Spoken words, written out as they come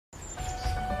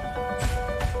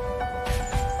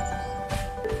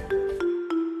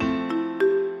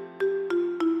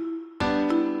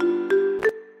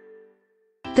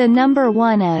The number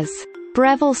 1 is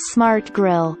Breville Smart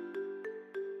Grill.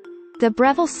 The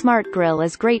Breville Smart Grill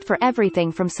is great for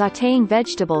everything from sautéing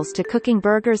vegetables to cooking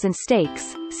burgers and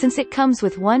steaks, since it comes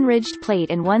with one ridged plate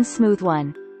and one smooth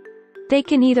one. They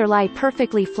can either lie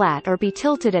perfectly flat or be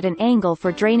tilted at an angle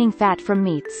for draining fat from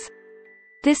meats.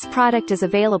 This product is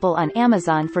available on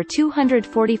Amazon for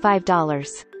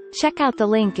 $245. Check out the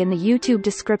link in the YouTube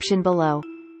description below.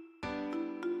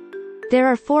 There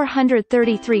are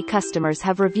 433 customers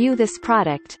have reviewed this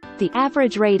product. The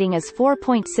average rating is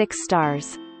 4.6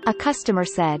 stars. A customer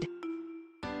said,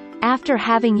 "After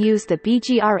having used the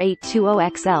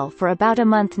BGR820XL for about a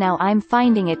month now, I'm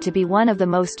finding it to be one of the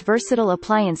most versatile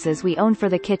appliances we own for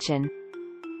the kitchen.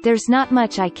 There's not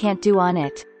much I can't do on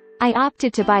it. I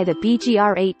opted to buy the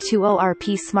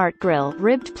BGR820RP Smart Grill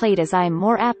ribbed plate as I'm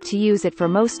more apt to use it for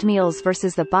most meals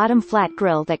versus the bottom flat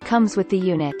grill that comes with the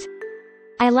unit.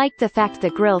 I like the fact the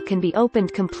grill can be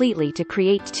opened completely to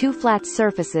create two flat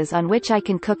surfaces on which I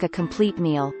can cook a complete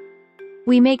meal.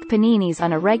 We make paninis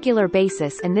on a regular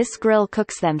basis and this grill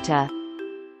cooks them too."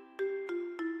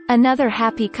 Another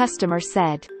happy customer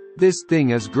said, "This thing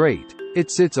is great.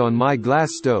 It sits on my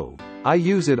glass stove. I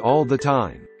use it all the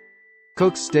time.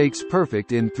 Cooks steaks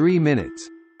perfect in 3 minutes.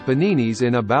 Paninis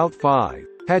in about 5.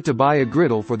 Had to buy a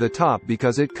griddle for the top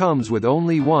because it comes with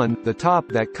only one. The top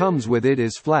that comes with it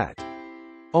is flat.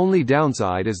 Only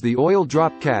downside is the oil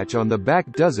drop catch on the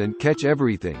back doesn't catch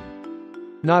everything.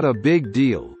 Not a big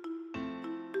deal."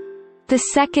 The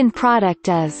second product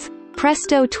is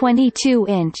Presto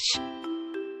 22-inch.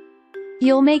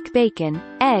 You'll make bacon,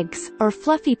 eggs, or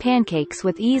fluffy pancakes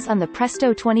with ease on the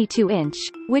Presto 22-inch,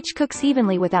 which cooks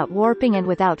evenly without warping and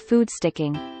without food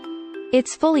sticking.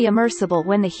 It's fully immersible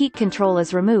when the heat control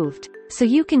is removed, so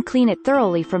you can clean it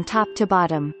thoroughly from top to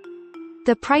bottom.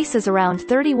 The price is around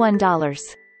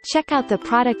 $31. Check out the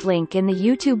product link in the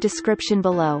YouTube description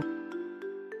below.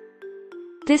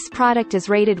 This product is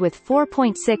rated with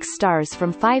 4.6 stars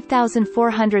from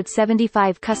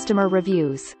 5,475 customer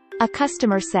reviews. A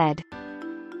customer said,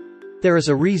 "There is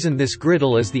a reason this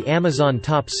griddle is the Amazon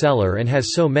top seller and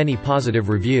has so many positive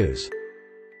reviews.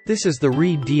 This is the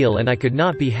real deal and I could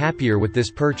not be happier with this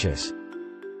purchase."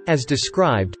 As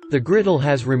described, the griddle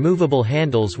has removable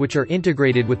handles which are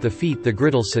integrated with the feet the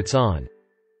griddle sits on.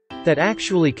 That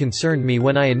actually concerned me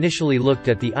when I initially looked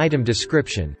at the item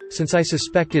description, since I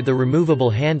suspected the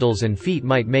removable handles and feet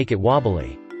might make it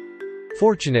wobbly.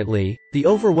 Fortunately, the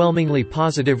overwhelmingly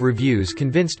positive reviews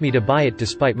convinced me to buy it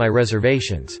despite my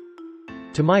reservations.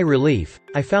 To my relief,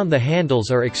 I found the handles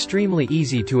are extremely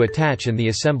easy to attach in the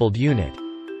assembled unit.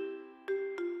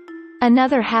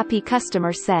 Another happy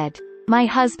customer said, "My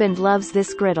husband loves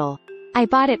this griddle. I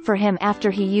bought it for him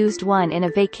after he used one in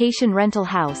a vacation rental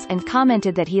house and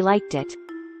commented that he liked it.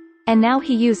 And now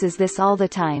he uses this all the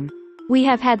time. We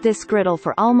have had this griddle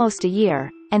for almost a year,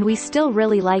 and we still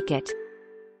really like it.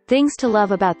 Things to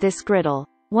love about this griddle: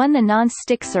 1. The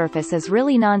non-stick surface is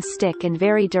really non-stick and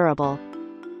very durable.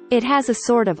 It has a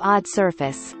sort of odd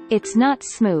surface. It's not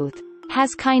smooth,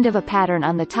 has kind of a pattern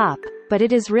on the top, but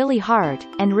it is really hard,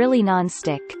 and really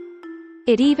non-stick.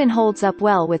 It even holds up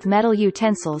well with metal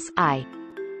utensils."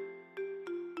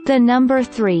 The number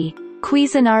 3.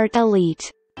 Cuisinart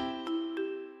Elite.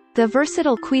 The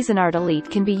versatile Cuisinart Elite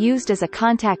can be used as a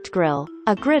contact grill,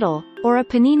 a griddle, or a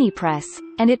panini press,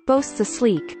 and it boasts a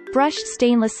sleek, brushed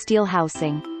stainless steel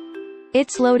housing.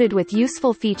 It's loaded with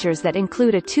useful features that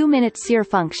include a 2-minute sear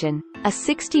function, a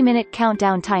 60-minute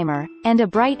countdown timer, and a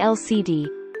bright LCD.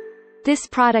 This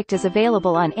product is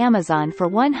available on Amazon for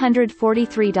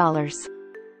 $143.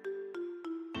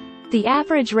 The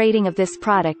average rating of this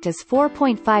product is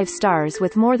 4.5 stars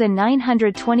with more than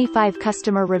 925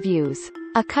 customer reviews.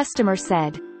 A customer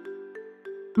said,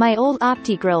 "My old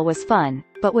OptiGrill was fun,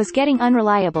 but was getting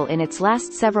unreliable in its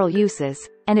last several uses,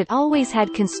 and it always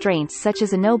had constraints such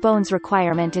as a no-bones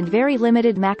requirement and very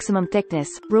limited maximum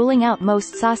thickness, ruling out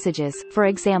most sausages, for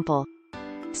example.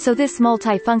 So this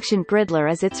multi-function Griddler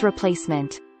is its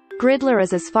replacement. Griddler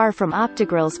is as far from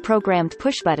OptiGrill's programmed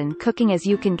push-button cooking as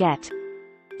you can get.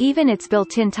 Even its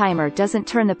built-in timer doesn't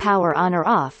turn the power on or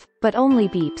off, but only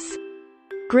beeps.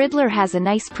 Griddler has a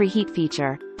nice preheat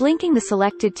feature, blinking the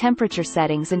selected temperature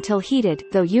settings until heated,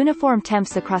 though uniform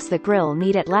temps across the grill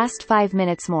need at least 5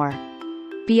 minutes more.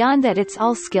 Beyond that it's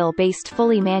all skill-based,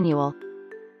 fully manual."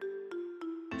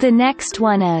 The next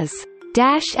one is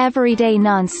Dash Everyday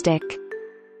Nonstick.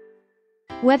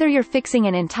 Whether you're fixing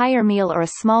an entire meal or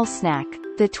a small snack,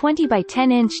 the 20 by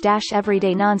 10-inch Dash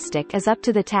Everyday Nonstick is up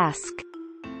to the task.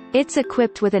 It's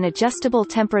equipped with an adjustable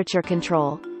temperature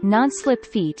control, non-slip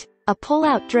feet, a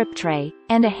pull-out drip tray,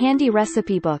 and a handy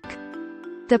recipe book.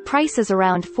 The price is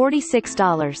around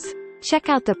 $46. Check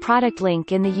out the product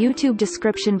link in the YouTube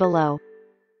description below.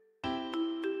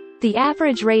 The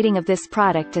average rating of this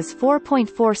product is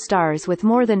 4.4 stars with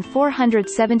more than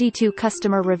 472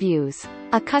 customer reviews.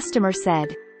 A customer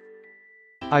said,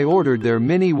 I ordered their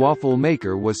mini waffle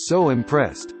maker, was so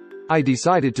impressed. I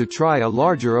decided to try a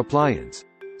larger appliance.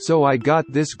 So I got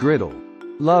this griddle.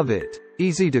 Love it.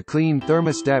 Easy to clean,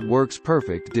 thermostat works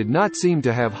perfect, did not seem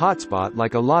to have hotspot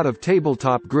like a lot of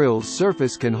tabletop grills,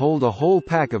 surface can hold a whole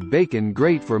pack of bacon,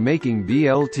 great for making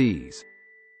BLTs.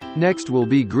 Next will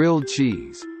be grilled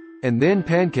cheese. And then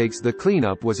pancakes. The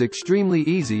cleanup was extremely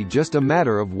easy, just a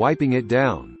matter of wiping it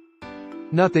down.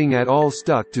 Nothing at all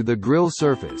stuck to the grill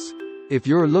surface. If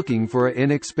you're looking for an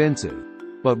inexpensive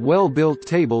but well-built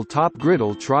tabletop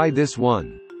griddle, try this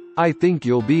one. I think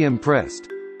you'll be impressed.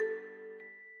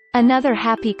 Another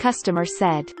happy customer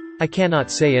said, I cannot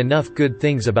say enough good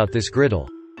things about this griddle.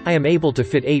 I am able to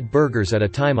fit 8 burgers at a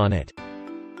time on it.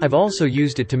 I've also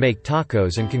used it to make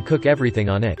tacos and can cook everything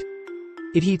on it.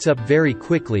 It heats up very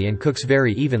quickly and cooks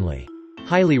very evenly.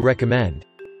 Highly recommend.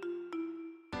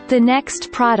 The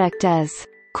next product is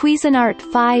Cuisinart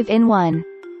 5-in-1.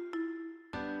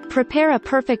 Prepare a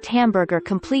perfect hamburger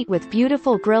complete with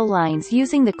beautiful grill lines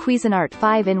using the Cuisinart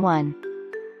 5-in-1.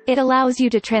 It allows you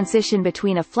to transition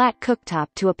between a flat cooktop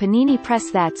to a panini press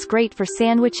that's great for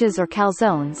sandwiches or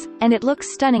calzones, and it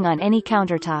looks stunning on any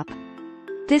countertop.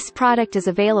 This product is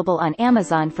available on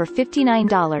Amazon for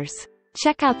 $59.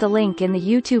 Check out the link in the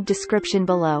YouTube description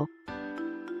below.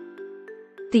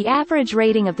 The average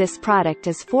rating of this product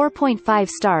is 4.5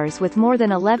 stars with more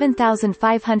than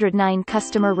 11,509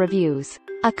 customer reviews.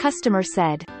 A customer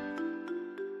said,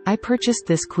 I purchased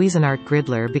this Cuisinart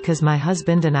griddler because my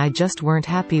husband and I just weren't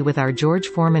happy with our George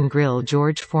Foreman grill.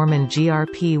 George Foreman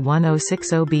GRP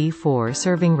 1060B4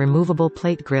 serving removable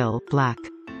plate grill, black.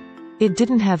 It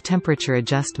didn't have temperature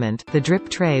adjustment, the drip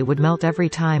tray would melt every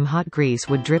time hot grease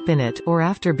would drip in it or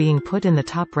after being put in the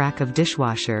top rack of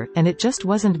dishwasher, and it just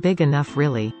wasn't big enough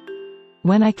really.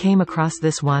 When I came across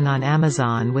this one on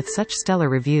Amazon with such stellar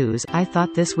reviews, I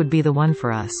thought this would be the one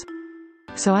for us.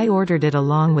 So I ordered it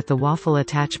along with the waffle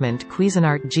attachment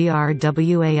Cuisinart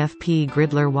GRWAFP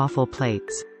Griddler waffle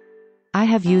plates. I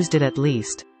have used it at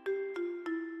least.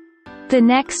 The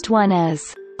next one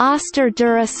is Oster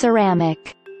Dura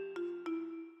Ceramic.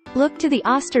 Look to the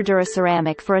Oster Dura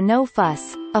Ceramic for a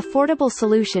no-fuss, affordable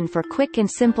solution for quick and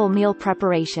simple meal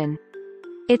preparation.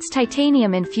 Its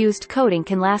titanium-infused coating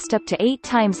can last up to 8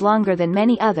 times longer than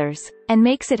many others, and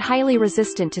makes it highly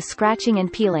resistant to scratching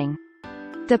and peeling.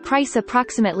 The price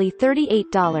approximately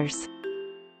 $38.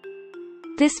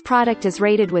 This product is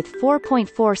rated with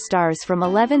 4.4 stars from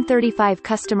 1135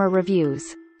 customer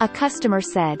reviews. A customer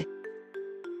said,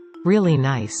 Really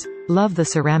nice. Love the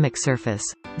ceramic surface.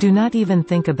 Do not even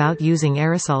think about using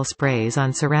aerosol sprays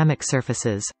on ceramic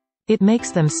surfaces. It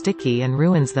makes them sticky and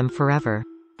ruins them forever.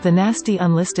 The nasty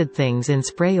unlisted things in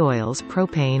spray oils,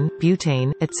 propane,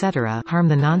 butane, etc. harm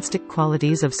the nonstick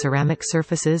qualities of ceramic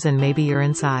surfaces and maybe your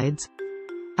insides.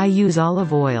 I use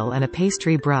olive oil and a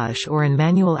pastry brush or an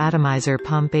manual atomizer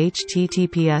pump.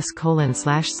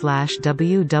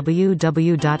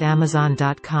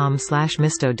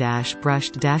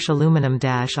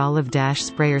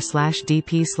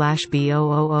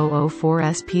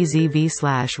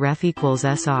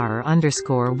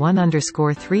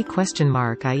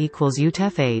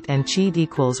 and cheat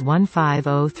equals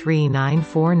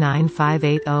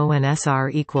 150394958 and SR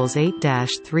equals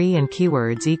 8-3 and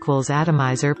keywords equals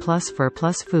atomizer plus for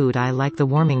plus food. I like the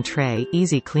warming tray,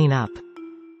 easy clean up.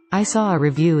 I saw a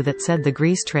review that said the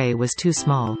grease tray was too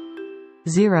small.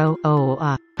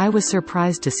 I was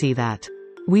surprised to see that.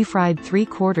 We fried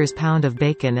 3/4 pound of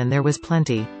bacon and there was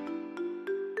plenty.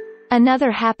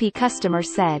 Another happy customer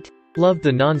said, Loved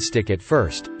the nonstick at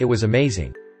first, it was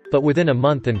amazing. But within a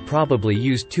month and probably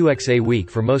used 2x a week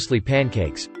for mostly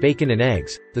pancakes, bacon and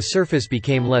eggs, the surface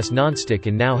became less nonstick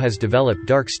and now has developed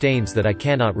dark stains that I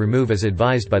cannot remove as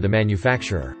advised by the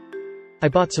manufacturer. I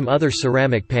bought some other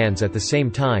ceramic pans at the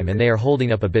same time and they are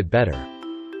holding up a bit better.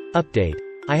 Update.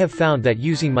 I have found that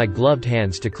using my gloved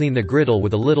hands to clean the griddle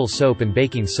with a little soap and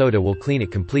baking soda will clean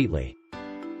it completely.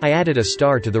 I added a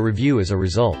star to the review as a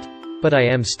result. But I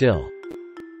am still.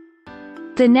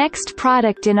 The next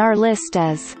product in our list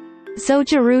is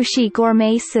Zojirushi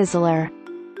Gourmet Sizzler.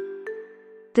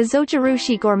 The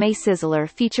Zojirushi Gourmet Sizzler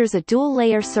features a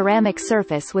dual-layer ceramic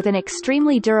surface with an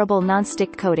extremely durable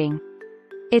nonstick coating.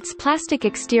 Its plastic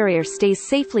exterior stays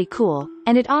safely cool,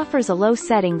 and it offers a low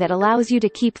setting that allows you to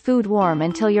keep food warm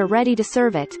until you're ready to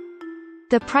serve it.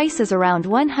 The price is around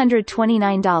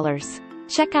 $129.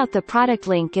 Check out the product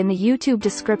link in the YouTube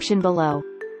description below.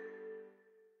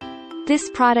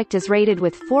 This product is rated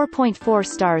with 4.4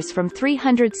 stars from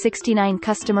 369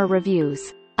 customer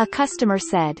reviews. A customer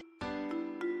said,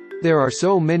 "There are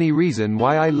so many reasons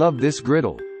why I love this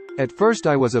griddle. At first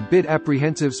I was a bit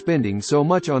apprehensive spending so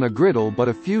much on a griddle, but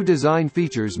a few design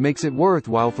features makes it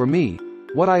worthwhile for me.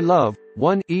 What I love: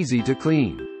 1. Easy to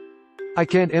clean. I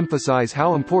can't emphasize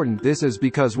how important this is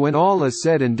because when all is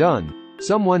said and done,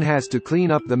 someone has to clean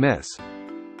up the mess.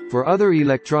 For other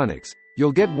electronics,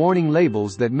 you'll get warning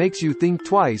labels that makes you think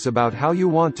twice about how you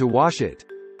want to wash it.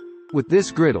 With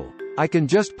this griddle, I can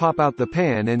just pop out the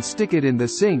pan and stick it in the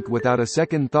sink without a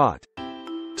second thought.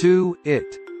 2.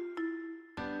 It."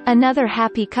 Another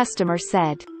happy customer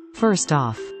said, First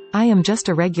off, I am just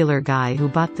a regular guy who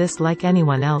bought this like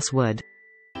anyone else would.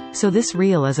 So this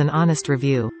reel is an honest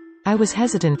review. I was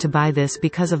hesitant to buy this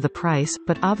because of the price,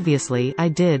 but obviously I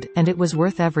did, and it was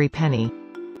worth every penny.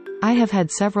 I have had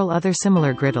several other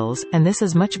similar griddles, and this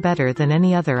is much better than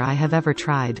any other I have ever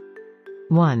tried.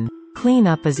 1. Clean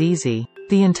up is easy.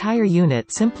 The entire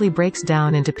unit simply breaks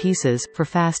down into pieces, for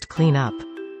fast cleanup.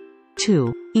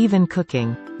 2. Even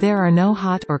cooking. There are no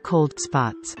hot or cold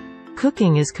spots.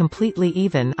 Cooking is completely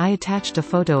even. I attached a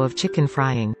photo of chicken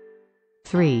frying.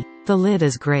 3. The lid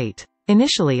is great.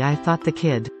 Initially I thought the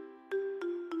kid.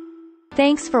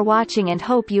 Thanks for watching and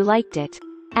hope you liked it.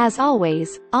 As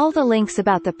always, all the links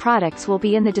about the products will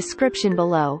be in the description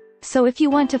below, so if you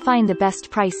want to find the best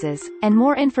prices, and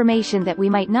more information that we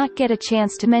might not get a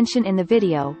chance to mention in the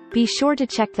video, be sure to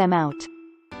check them out.